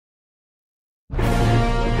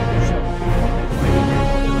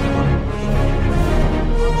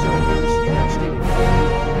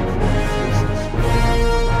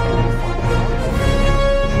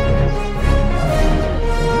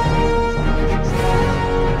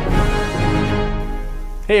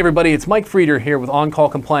Hey everybody, it's Mike Frieder here with On-Call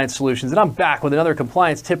Compliance Solutions, and I'm back with another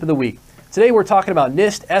compliance tip of the week. Today we're talking about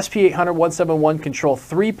NIST SP 800-171 Control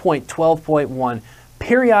 3.12.1.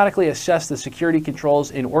 Periodically assess the security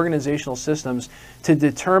controls in organizational systems to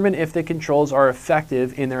determine if the controls are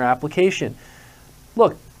effective in their application.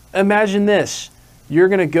 Look, imagine this. You're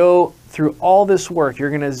going to go through all this work.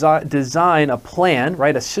 You're going to design a plan,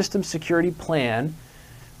 right? A system security plan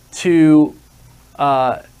to,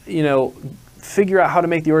 figure out how to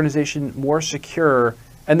make the organization more secure,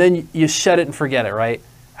 and then you set it and forget it, right?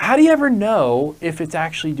 How do you ever know if it's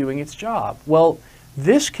actually doing its job? Well,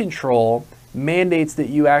 this control mandates that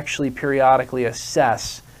you actually periodically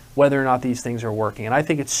assess whether or not these things are working. And I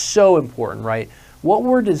think it's so important, right? What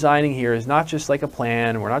we're designing here is not just like a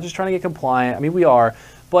plan. We're not just trying to get compliant. I mean, we are,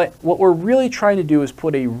 but what we're really trying to do is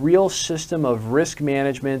put a real system of risk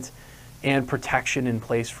management and protection in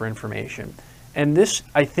place for information. And this,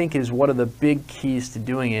 I think, is one of the big keys to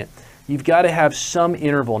doing it. You've got to have some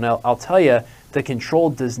interval. Now, I'll tell you, the control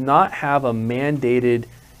does not have a mandated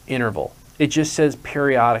interval. It just says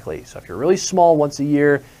periodically. So if you're really small, once a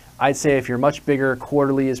year, I'd say if you're much bigger,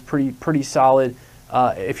 quarterly is pretty solid.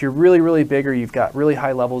 If you're really, really bigger, you've got really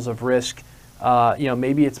high levels of risk.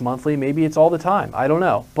 Maybe it's monthly, maybe it's all the time. I don't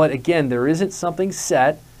know. But again, there isn't something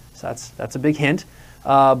set. So that's a big hint.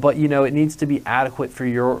 But it needs to be adequate for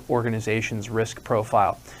your organization's risk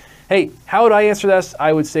profile. Hey, how would I answer this?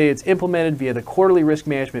 I would say it's implemented via the quarterly risk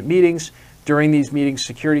management meetings. During these meetings,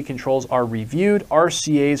 security controls are reviewed.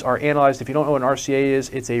 RCAs are analyzed. If you don't know what an RCA is,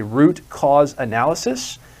 it's a root cause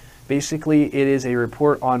analysis. Basically, it is a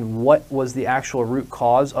report on what was the actual root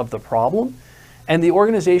cause of the problem. And the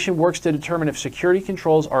organization works to determine if security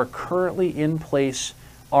controls are currently in place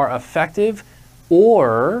are effective,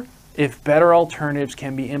 or if better alternatives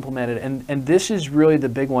can be implemented. And this is really the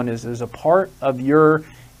big one, is as a part of your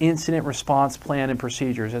incident response plan and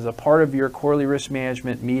procedures, as a part of your quarterly risk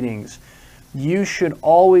management meetings, you should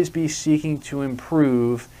always be seeking to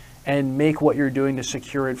improve and make what you're doing to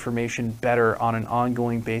secure information better on an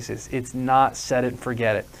ongoing basis. It's not set it and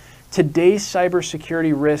forget it. Today's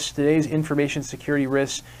cybersecurity risks, today's information security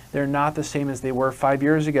risks, they're not the same as they were 5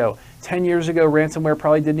 years ago. 10 years ago, ransomware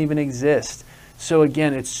probably didn't even exist. So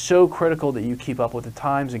again, it's so critical that you keep up with the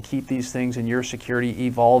times and keep these things in your security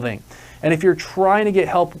evolving. And if you're trying to get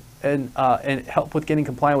help and help with getting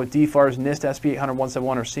compliant with DFARS, NIST SP 800-171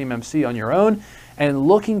 or CMMC on your own, and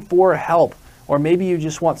looking for help, or maybe you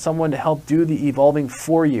just want someone to help do the evolving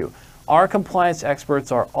for you, our compliance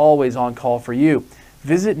experts are always on call for you.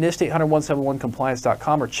 Visit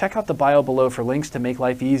NIST800-171compliance.com or check out the bio below for links to make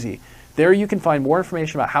life easy. There you can find more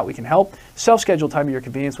information about how we can help, self-schedule time at your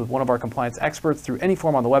convenience with one of our compliance experts through any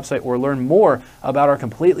form on the website, or learn more about our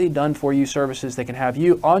completely done-for-you services that can have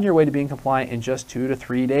you on your way to being compliant in just 2 to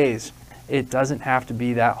 3 days. It doesn't have to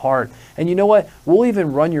be that hard. And you know what? We'll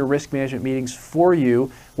even run your risk management meetings for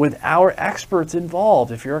you with our experts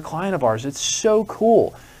involved if you're a client of ours. It's so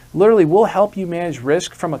cool. Literally, we'll help you manage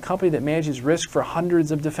risk from a company that manages risk for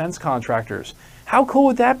hundreds of defense contractors. How cool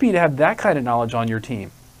would that be to have that kind of knowledge on your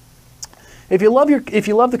team? If you love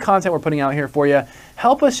the content we're putting out here for you,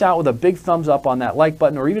 help us out with a big thumbs up on that like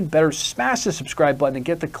button, or even better, smash the subscribe button and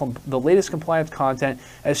get the latest compliance content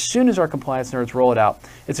as soon as our compliance nerds roll it out.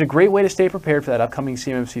 It's a great way to stay prepared for that upcoming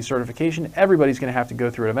CMMC certification. Everybody's going to have to go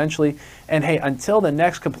through it eventually. And hey, until the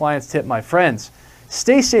next compliance tip, my friends,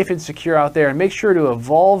 stay safe and secure out there, and make sure to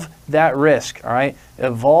evolve that risk, all right?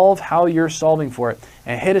 Evolve how you're solving for it.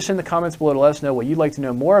 And hit us in the comments below to let us know what you'd like to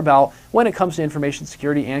know more about when it comes to information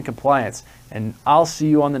security and compliance. And I'll see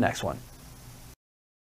you on the next one.